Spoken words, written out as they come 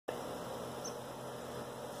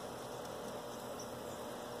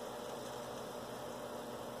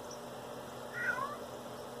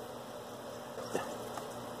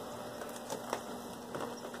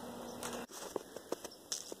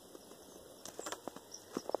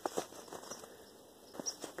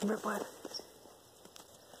Come here, bud.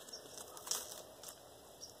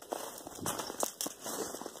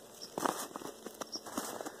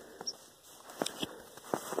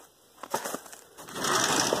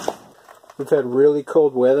 We've had really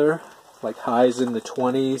cold weather, like highs in the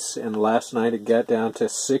 20s, and last night it got down to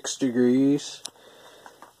 6 degrees.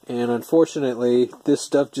 And unfortunately, this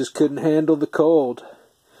stuff just couldn't handle the cold.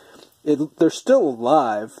 They're still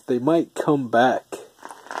alive. They might come back.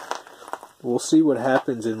 We'll see what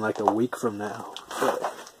happens in like a week from now.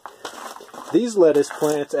 But these lettuce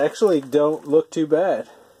plants actually don't look too bad.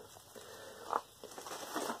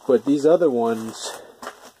 But these other ones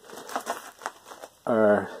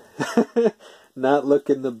are not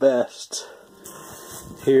looking the best.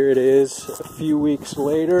 Here it is a few weeks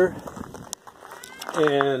later,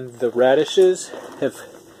 and the radishes have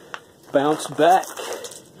bounced back.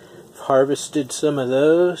 Harvested some of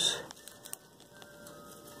those,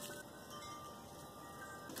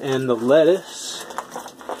 and the lettuce,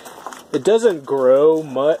 it doesn't grow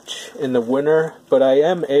much in the winter, but I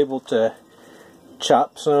am able to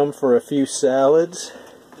chop some for a few salads.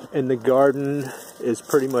 And the garden is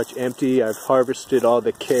pretty much empty. I've harvested all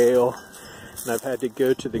the kale, and I've had to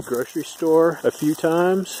go to the grocery store a few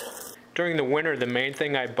times. During the winter, the main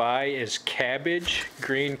thing I buy is cabbage,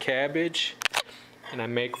 green cabbage. And I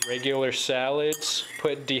make regular salads,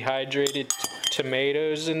 put dehydrated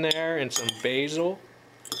tomatoes in there and some basil.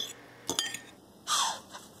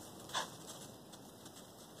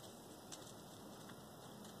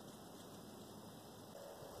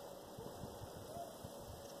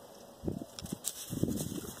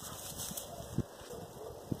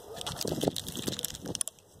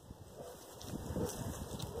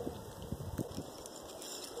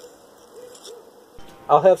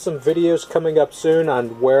 I'll have some videos coming up soon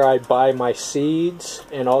on where I buy my seeds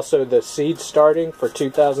and also the seed starting for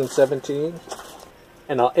 2017.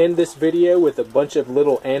 And I'll end this video with a bunch of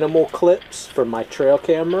little animal clips from my trail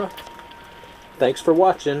camera. Thanks for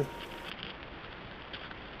watching.